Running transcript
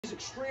she's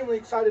extremely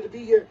excited to be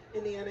here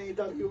in the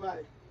NAWA.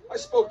 I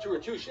spoke to her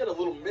too. She had a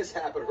little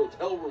mishap at a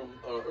hotel room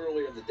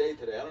earlier in the day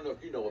today. I don't know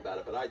if you know about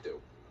it, but I do.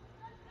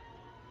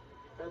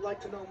 I'd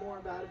like to know more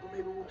about it, but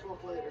maybe we'll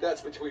talk later.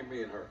 That's between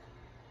me and her.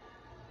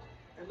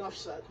 Enough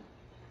said.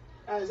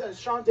 As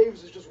Sean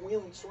Davis is just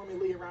wheeling Stormy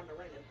Lee around the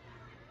ring.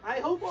 I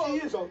hope she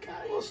is okay.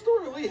 Well,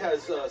 Stormy Lee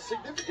has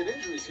significant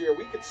injuries here.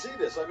 We can see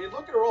this. I mean,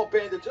 look at her all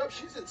bandaged up.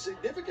 She's in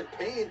significant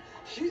pain.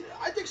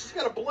 I think she's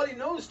got a bloody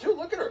nose, too.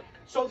 Look at her.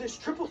 So this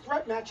triple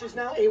threat match is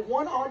now a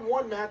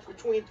one-on-one match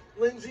between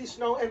Lindsay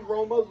Snow and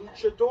Roma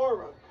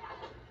Luchadora.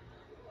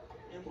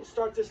 And we'll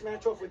start this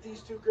match off with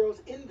these two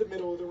girls in the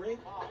middle of the ring.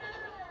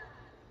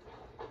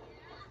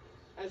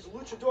 As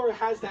Luchadora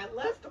has that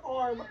left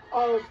arm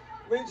of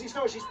Lindsay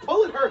Snow. She's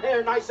pulling her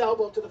hair. Nice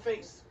elbow to the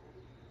face.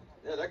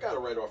 Yeah, that got her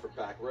right off her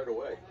back right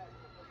away.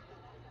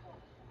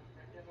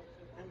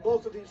 And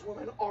both of these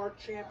women are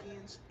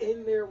champions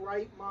in their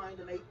right mind,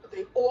 and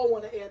they all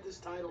want to add this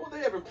title. Well,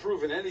 they haven't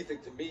proven anything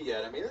to me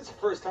yet. I mean, this is the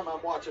first time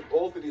I'm watching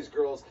both of these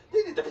girls.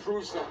 They need to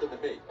prove something to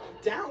me.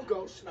 Down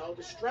goes Snow.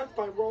 The strength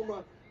by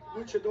Roma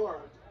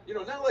Luchadora. You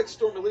know, not like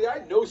Stormy Lee.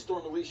 I know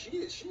Stormy Lee.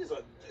 She's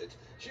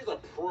a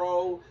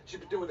pro. She's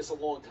been doing this a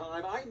long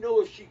time. I know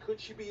if she could,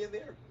 she'd be in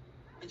there,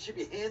 and she'd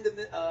be handing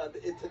it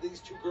to these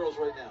two girls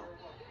right now.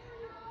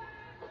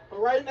 But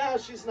right now,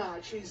 she's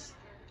not.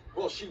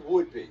 Well, she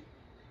would be.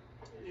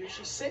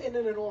 She's sitting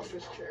in an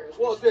office chair.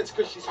 Well, that's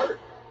because she's hurt.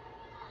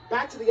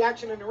 Back to the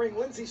action in the ring.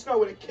 Lindsay Snow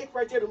with a kick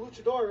right there to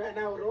Luchadora, and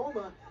now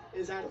Roma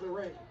is out of the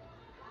ring.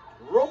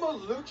 Roma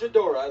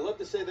Luchadora. I love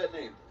to say that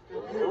name.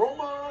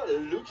 Roma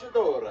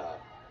Luchadora.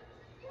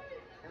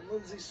 And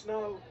Lindsay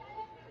Snow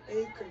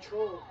in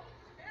control.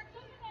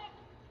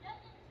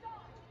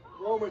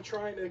 Roma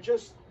trying to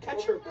just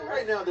catch her back.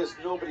 Right now, there's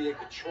nobody in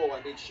control.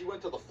 I mean, she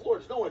went to the floor.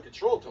 There's no one in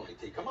control, Tony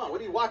T. Come on,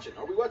 what are you watching?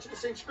 Are we watching the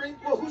same screen?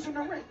 Well, who's in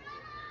the ring?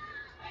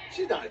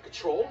 She's not in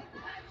control.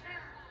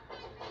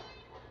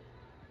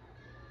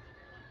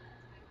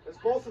 As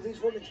both of these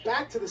women's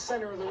back to the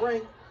center of the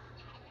ring.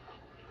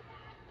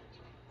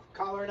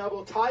 Collar and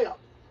elbow tie up.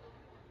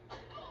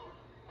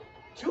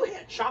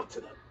 Two-hand chop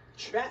to the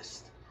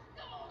chest.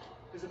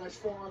 There's a nice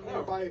forearm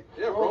there by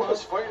Roma.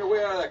 Roma's fighting her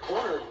way out of that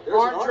corner. There's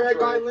arm drag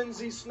by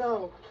Lindsay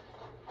Snow.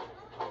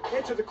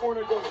 Into the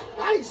corner goes.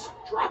 Nice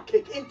drop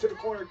kick into the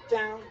corner.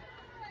 Down.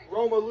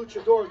 Roma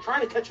Luchadora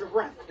trying to catch her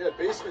breath. Yeah,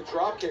 basement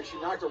drop kick. She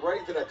knocked her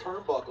right into that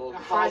turnbuckle.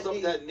 Follows up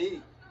that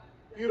knee.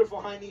 Beautiful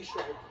high knee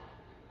strike.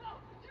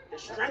 The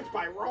strength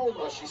by Roma.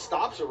 Oh, she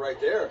stops her right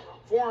there.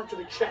 Forearm to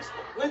the chest.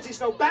 Lindsay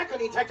Snow back on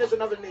the attack. There's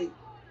another knee.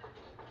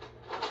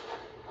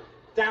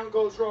 Down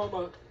goes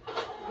Roma.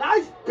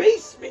 Nice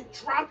basement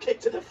drop kick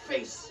to the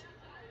face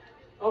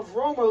of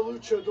Roma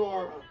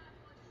Luchadora.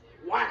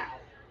 Wow.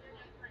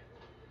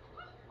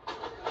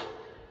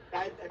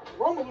 That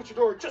Roma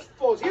Luchadora just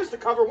falls. Here's the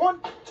cover. 1,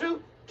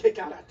 2. Kick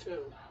out at 2.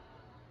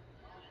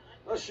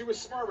 Oh, she was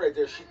smart right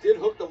there. She did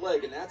hook the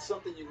leg, and that's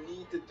something you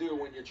need to do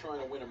when you're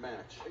trying to win a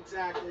match.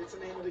 Exactly. It's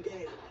the name of the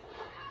game.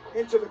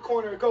 Into the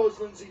corner goes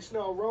Lindsay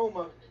Snow.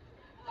 Roma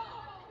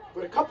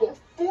with a couple of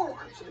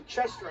forearms to the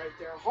chest right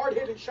there.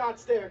 Hard-hitting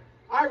shots there.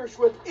 Irish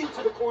whip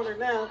into the corner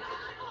now.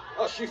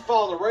 Oh, she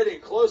followed her right in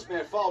close,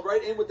 man. Followed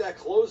right in with that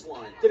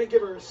clothesline. Didn't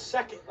give her a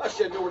second. Oh,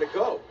 she had nowhere to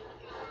go.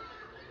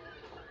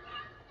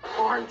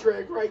 Arm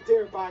drag right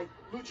there by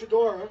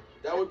Luchadora.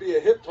 That would be a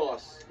hip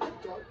toss.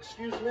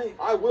 Excuse me.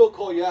 I will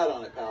call you out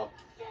on it, pal.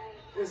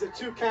 There's a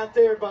 2 count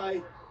there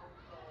by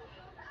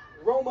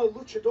Roma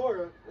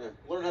Luchadora. Yeah,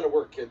 learn how to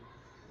work, kid.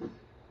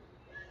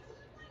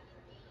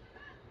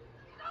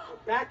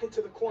 Back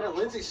into the corner. Yeah,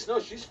 Lindsay Snow,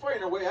 she's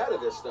fighting her way out of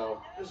this,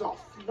 though. There's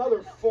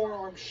another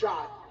forearm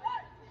shot.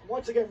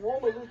 Once again,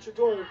 Roma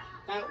Luchadora,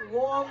 that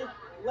long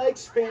leg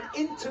span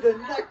into the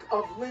neck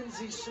of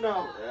Lindsay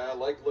Snow. Yeah, I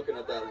like looking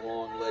at that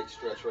long leg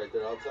stretch right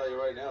there. I'll tell you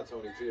right now,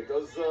 Tony T. It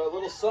does a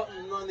little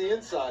something on the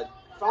inside.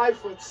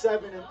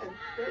 5'7", and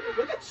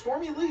look at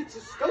Stormy Lee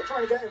still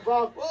trying to get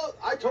involved. Well,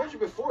 I told you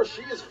before,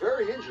 she is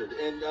very injured,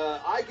 and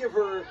I give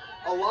her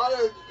a lot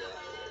of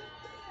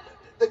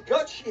the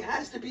guts she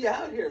has to be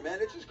out here, man.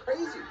 It's just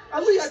crazy.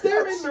 At least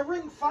they're in the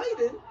ring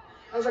fighting.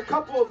 There's a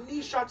couple of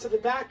knee shots to the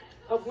back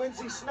of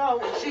Lindsay Snow,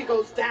 and she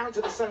goes down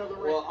to the center of the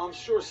ring. Well, I'm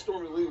sure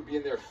Stormy Lee would be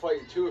in there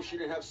fighting, too, if she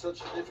didn't have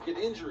such significant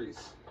injuries.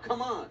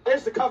 Come on.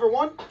 There's the cover.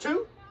 1,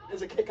 2.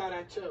 There's a kick out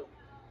at 2.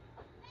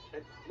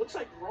 It looks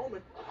like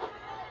Roman.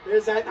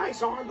 There's that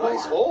nice arm bar.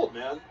 Nice hold,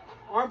 man.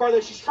 Arm bar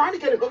there. She's trying to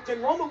get it hooked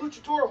in. Roma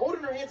Luchadora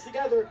holding her hands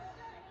together.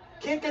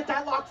 Can't get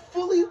that lock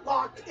fully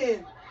locked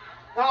in.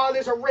 Oh,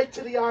 there's a rake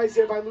to the eyes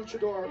there by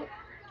Luchadora.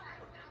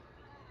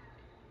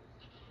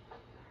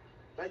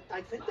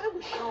 I think that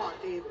was Sean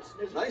Davis.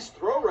 Nice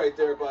throw right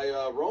there by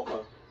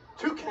Roma.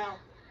 2 count.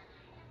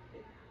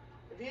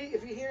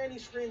 If you hear any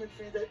screaming,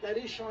 that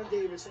is Sean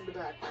Davis in the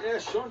back. Yeah,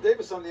 Sean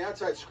Davis on the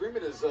outside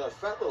screaming his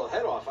fat little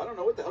head off. I don't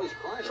know what the hell he's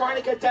crying Trying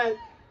about. to get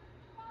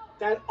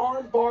that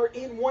arm bar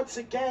in once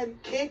again.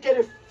 Can't get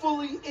it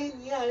fully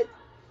in yet.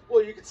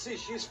 Well, you can see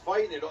she's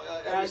fighting it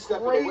every step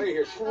of the way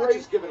here. She's not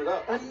just giving it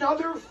up.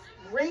 Another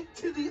rake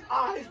to the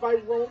eyes by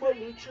Roma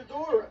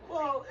Luchadora.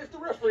 Well, if the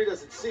referee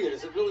doesn't see it,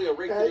 is it really a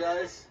rake to the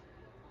eyes?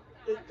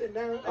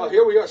 Oh,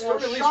 here we are.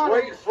 Stormy Lee's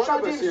right in front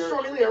of us here.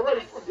 Stormy Lee, right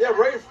in front. Yeah,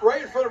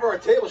 right in front of our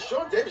table.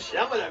 Sean Davis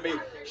yelling at me.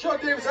 Sean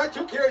Davis, I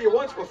took care of you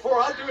once before.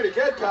 I'll do it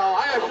again, pal.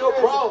 I have no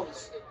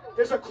problems.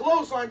 There's a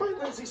clothesline by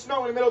Lindsay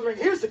Snow in the middle of the ring.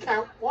 Here's the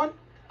count. 1,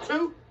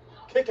 2,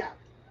 kick out.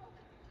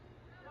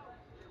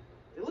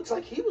 It looks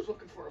like he was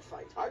looking for a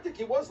fight. I think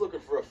he was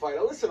looking for a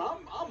fight. Listen,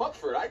 I'm up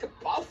for it.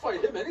 I'll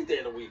fight him any day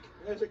of the week.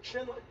 There's a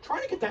chin,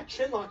 trying to get that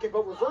chin lock in,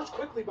 but reversed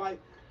quickly by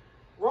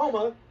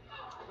Roma.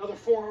 Another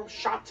forearm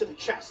shot to the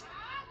chest.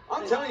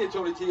 I'm telling you,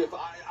 Tony T, if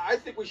I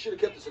think we should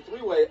have kept this a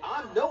three-way.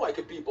 I know I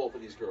could beat both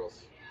of these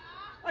girls.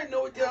 I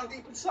know it down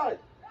deep inside.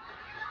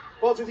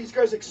 Both of these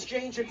girls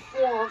exchanging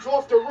forearms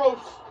off the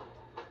ropes.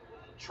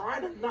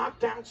 Trying to knock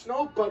down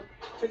Snow, but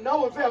to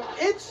no avail.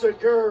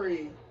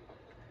 Enziguri.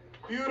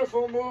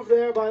 Beautiful move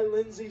there by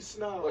Lindsay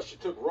Snow. Well, she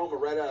took Roma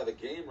right out of the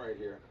game right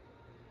here.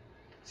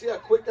 See how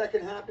quick that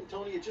can happen,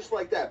 Tony? Just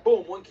like that.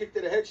 Boom, one kick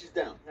to the head, she's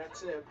down.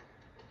 That's it.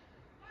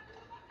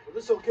 Well,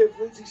 this will give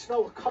Lindsay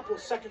Snow a couple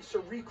of seconds to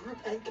regroup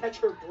and catch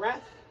her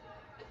breath.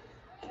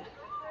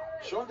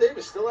 Sean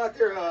Davis still out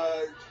there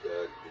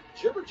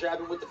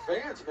jibber-jabbing with the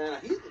fans, man.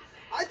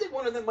 I think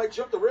one of them might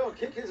jump the rail and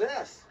kick his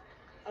ass.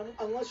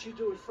 Unless you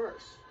do it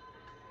first.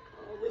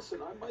 Oh, listen,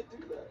 I might do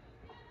that.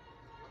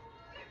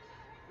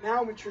 Now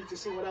I'm intrigued to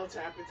see what else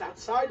happens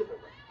outside of the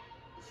ring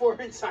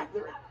before inside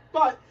the ring.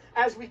 But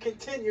as we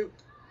continue,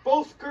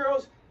 both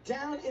girls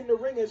down in the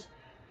ring as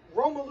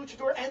Roma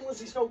Luchadora and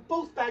Lindsay Snow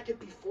both back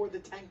it before the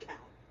 10 count.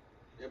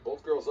 Yeah,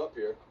 both girls up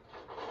here.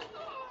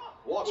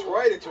 Walks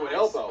right into an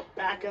elbow.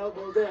 Back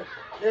elbow there.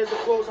 There's the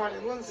clothesline,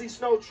 and Lindsay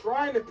Snow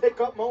trying to pick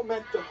up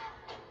momentum.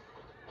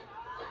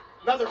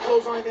 Another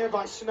clothesline there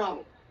by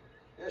Snow.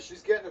 Yeah,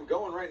 she's getting him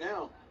going right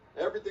now.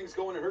 Everything's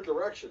going in her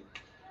direction.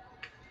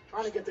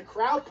 Trying to get the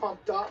crowd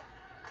pumped up.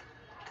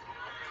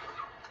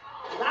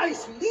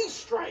 Nice knee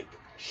strike.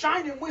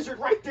 Shining Wizard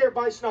right there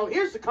by Snow.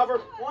 Here's the cover.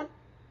 1,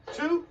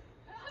 2,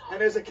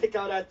 and there's a kick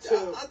out at 2.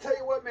 I'll tell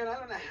you what, man. I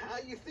don't know how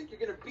you think you're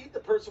going to beat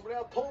the person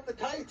without pulling the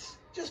tights.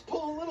 Just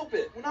pull a little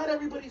bit. Well, not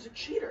everybody's a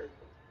cheater.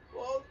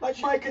 Well, like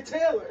Micah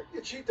Taylor.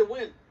 You cheat to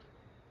win.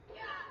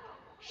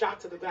 Shot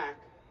to the back.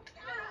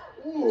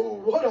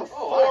 Ooh, what a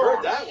I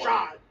heard that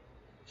shot. One.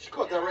 She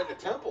caught that right in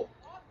the temple.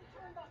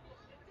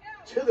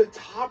 To the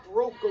top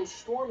rope goes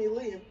Stormy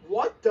Lee. And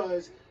what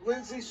does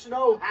Lindsay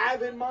Snow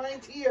have in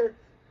mind here?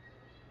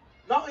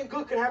 Nothing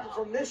good can happen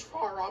from this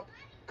far up.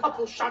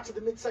 Couple shots at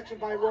the midsection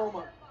by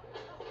Roma.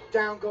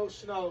 Down goes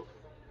Snow.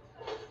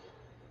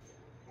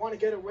 Want to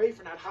get away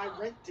from that high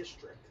rent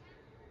district.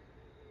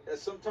 Yeah,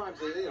 sometimes,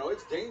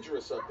 it's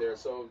dangerous up there,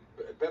 so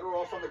better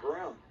off on the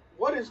ground.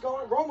 What is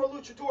going on? Roma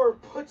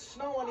Luchadora puts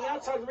Snow on the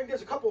outside of the ring.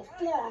 There's a couple of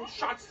forearm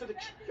shots to the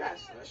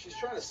chest. She's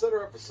trying to set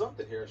her up for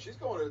something here. She's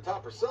going to the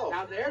top herself.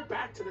 Now they're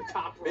back to the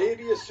top rope.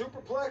 Maybe a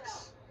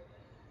superplex?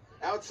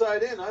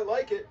 Outside in, I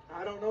like it.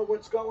 I don't know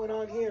what's going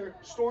on here.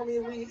 Stormy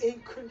Lee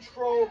in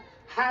control.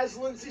 Has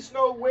Lindsay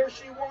Snow where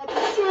she wants.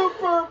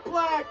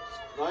 Superplex!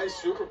 Nice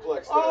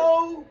superplex there.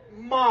 Oh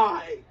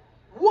my!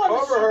 What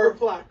Cover a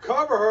superplex!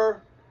 Cover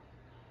her.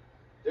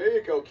 There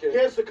you go, kid.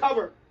 Here's the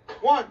cover.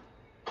 1,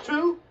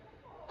 2,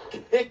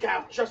 kick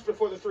out just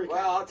before the 3 count.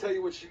 Well, I'll tell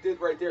you what she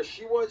did right there.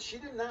 She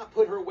did not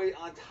put her weight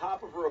on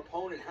top of her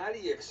opponent. How do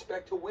you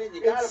expect to win?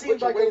 You got to put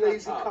your weight a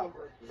lazy on top.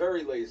 cover.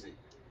 Very lazy.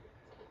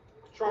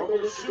 Try to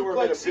suplex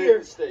made a big here.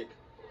 mistake.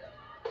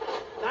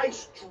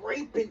 Nice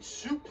draping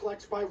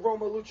suplex by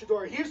Roma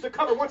Luchadora. Here's the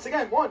cover once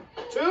again. 1,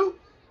 2.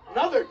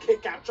 Another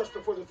kick out just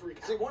before the 3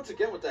 count. See, once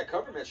again with that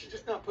cover, man, she's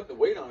just not putting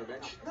the weight on her, man.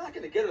 She's not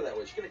going to get her that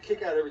way. She's going to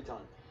kick out every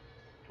time.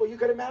 Well, you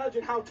can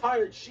imagine how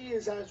tired she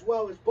is as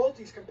well as both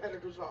these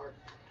competitors are.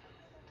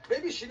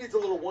 Maybe she needs a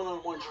little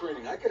one-on-one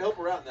training. I could help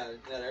her out in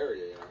that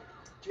area,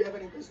 Do you have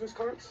any business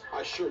cards?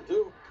 I sure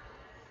do.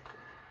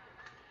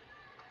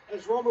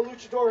 As Roma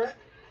Luchadora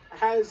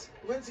has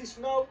Lindsay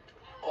Snow.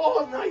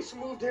 Oh, nice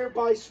move there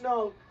by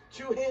Snow.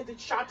 Two-handed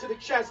shot to the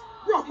chest.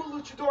 Roma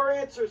Luchadora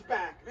answers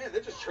back. Man,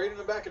 they're just trading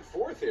them back and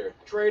forth here.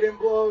 Trading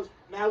blows.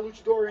 Now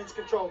Luchadora in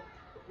control.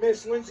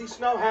 Miss Lindsay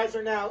Snow has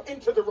her now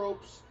into the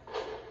ropes.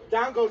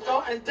 Down goes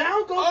Snow, and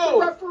down goes the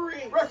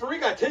referee. Referee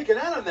got taken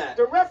out on that.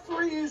 The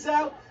referee is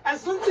out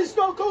as Lindsay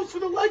Snow goes for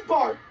the leg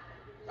bar.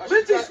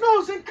 Lindsay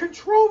Snow's in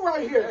control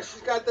right here. Yeah,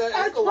 she's got that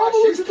As ankle lock.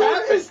 Roma She's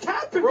Luchadora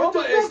tapping. Roma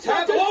is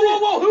tapping.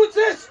 Whoa. Who's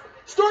this?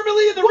 Stormy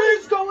Lee in the ring. What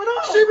is going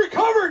on? She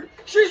recovered.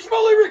 She's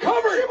fully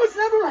recovered. She was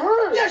never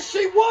hurt. Yes,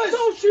 she was.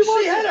 No, she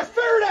wasn't. She had a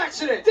ferret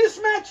accident. This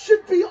match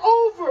should be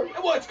over.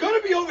 Well, it's going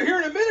to be over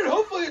here in a minute.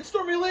 Hopefully,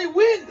 Stormy Lee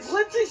wins.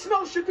 Lindsay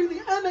Snow should be the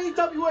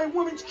NAWA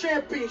Women's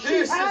Champion.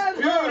 This is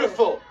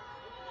beautiful.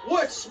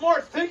 What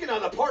smart thinking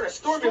on the part of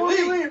Stormy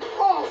Lee.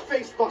 Oh,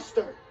 face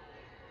buster.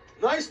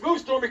 Nice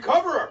move, Stormy.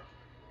 Cover her.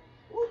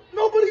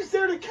 Nobody's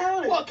there to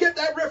count it. Well, get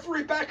that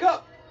referee back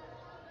up.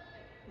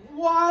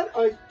 What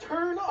a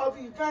turn of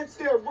events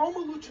there. Roma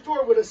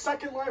Luchadora with a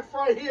second life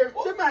right here.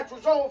 The match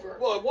was over.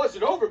 Well, it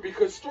wasn't over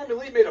because Stormy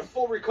Lee made a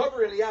full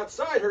recovery on the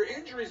outside. Her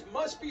injuries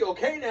must be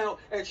okay now,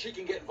 and she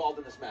can get involved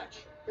in this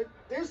match.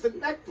 There's the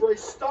neck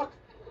brace stuck.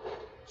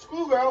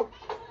 Schoolgirl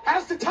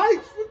has the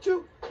tights. 1,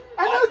 2, and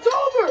it's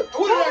over.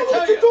 What did I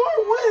tell you?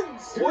 Luchadora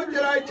wins. What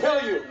did I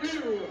tell you?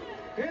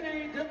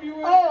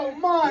 Oh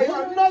my,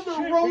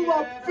 another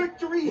roll-up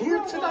victory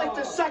here tonight,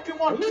 the second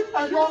one.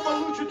 And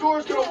Roma Luchadora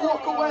is going to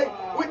walk away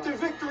with the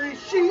victory.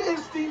 She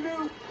is the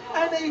new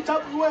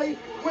NAWA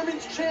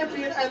Women's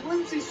Champion. And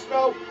Lindsay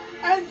Snow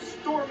and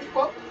Stormy,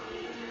 well,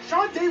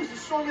 Sean Davis and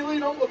Stormy Lee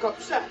don't look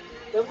upset.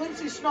 But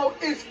Lindsay Snow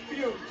is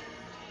fumed.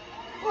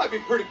 Well, I'd be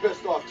pretty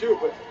pissed off too,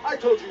 but I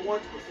told you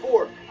once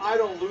before, I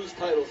don't lose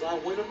titles, I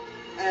win them.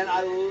 And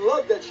I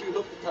love that she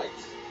hooked the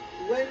tights.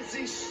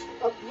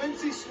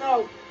 Lindsay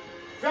Snow,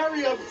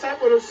 very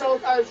upset with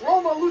herself as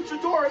Roma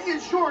Luchadora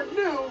is your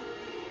new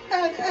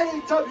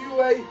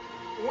NAWA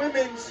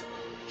Women's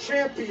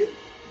Champion.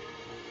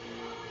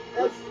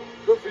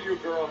 Good for you,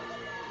 girl.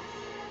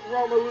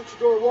 Roma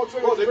Luchadora walks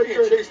away Well, with they're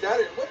victory. being chased at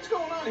it. What's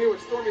going on here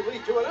with Stormy Lee,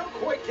 too? I don't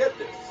quite get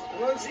this.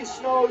 Lindsay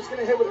Snow is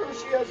going to hit with her.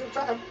 She has some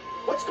time.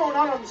 What's going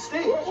on the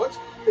stage? What's...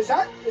 Is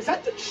that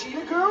the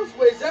Cheetah Girls?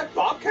 Wait, is that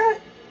Bobcat?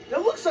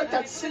 That looks like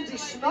that's Cindy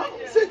Snow.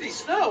 Cindy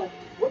Snow?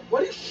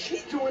 What is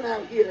she doing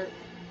out here?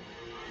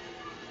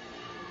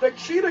 The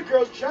Cheetah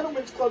Girls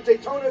Gentlemen's Club,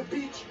 Daytona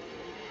Beach.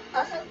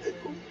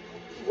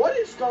 What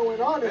is going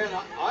on? Man,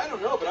 I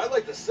don't know, but I'd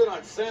like to sit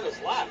on Santa's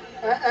lap.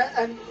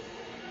 And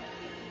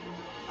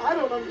I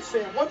don't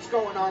understand what's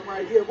going on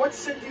right here. What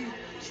Cindy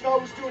Snow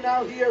is doing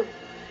out here.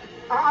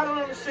 I don't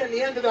understand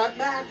the end of that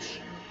match.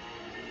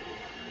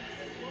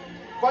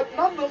 But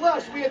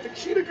nonetheless, we have the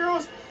Cheetah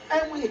Girls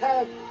and we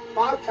have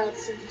Bobcat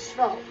Cindy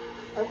Snow.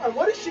 And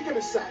what is she going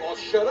to say? Well,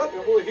 shut up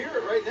and we'll hear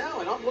it right now.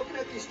 And I'm looking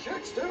at these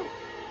chicks, too.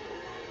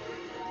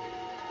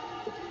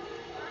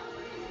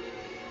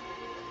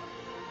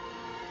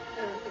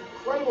 An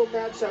incredible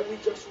match that we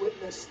just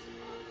witnessed.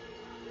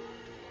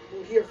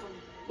 We'll hear from,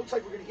 looks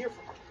like we're going to hear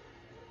from her.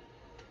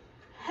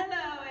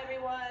 Hello,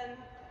 everyone.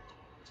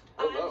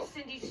 Hello. I'm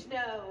Cindy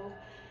Snow,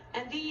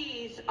 and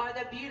these are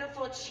the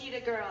beautiful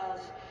Cheetah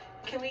Girls.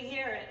 Can we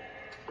hear it?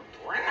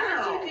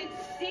 As you can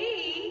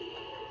see,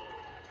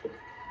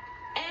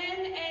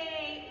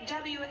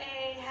 NAWA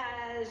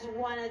has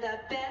one of the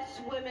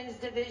best women's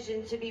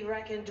divisions to be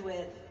reckoned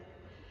with.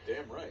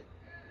 Damn right.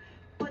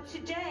 But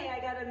today I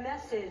got a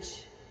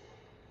message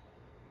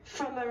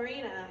from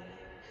Marina,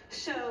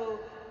 so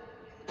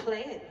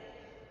play it.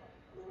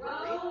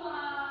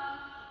 Roma!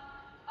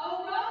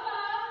 Oh,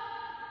 Roma!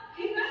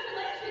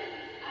 Congratulations!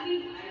 I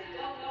mean, I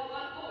don't know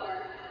what for.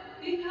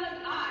 Because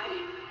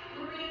I,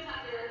 Marina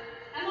Tucker,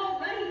 am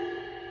already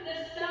the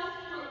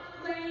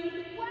self-proclaimed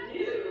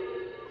new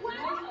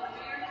North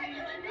American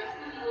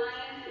Wrestling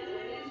Alliance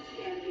Women's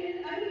Champion.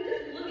 I mean,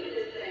 just look at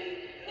this thing.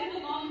 It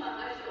belongs on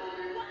my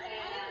shoulders, and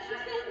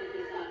I put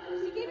this up.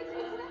 She gave it to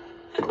us.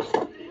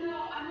 You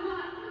know, I'm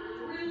not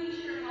really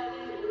sure how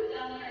things work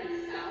down there in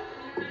South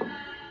America,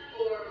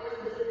 or more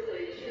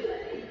specifically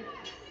Chile.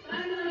 But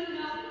I'm gonna let you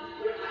know,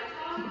 when I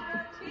talk,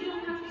 you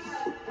don't have to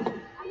press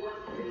what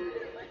to do.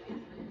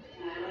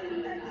 And I don't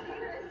know that.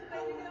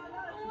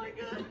 Oh my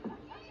God.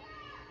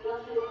 But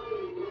I'll tell you what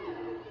you will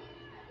know.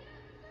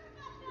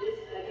 This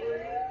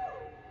February,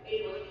 in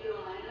North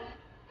Carolina,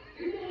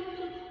 you're gonna have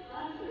the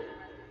pleasure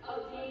of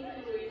being in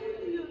the ring with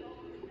me.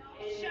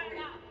 And shut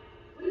up.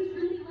 What it's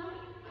really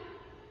like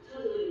to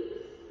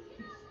lose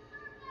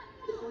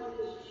to someone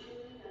who's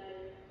truly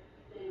better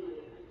than you.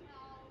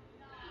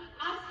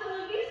 Hasta la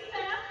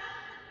vista.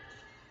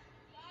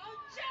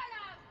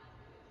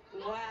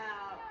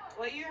 Wow.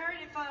 Well, you heard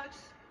it, folks.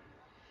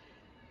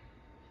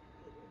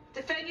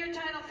 Defend your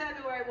title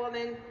February,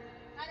 woman.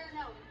 I don't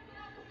know.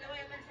 The way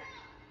I've been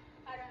saying.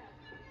 I don't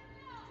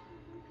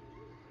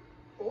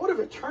know. What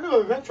a turn of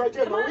events right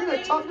there. Come on, Marina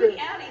ladies, Tucker, we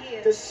outta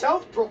here. the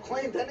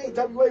self-proclaimed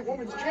NAWA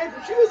Women's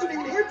Champion. She wasn't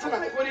even here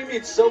tonight. What do you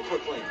mean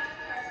self-proclaimed?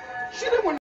 She didn't win.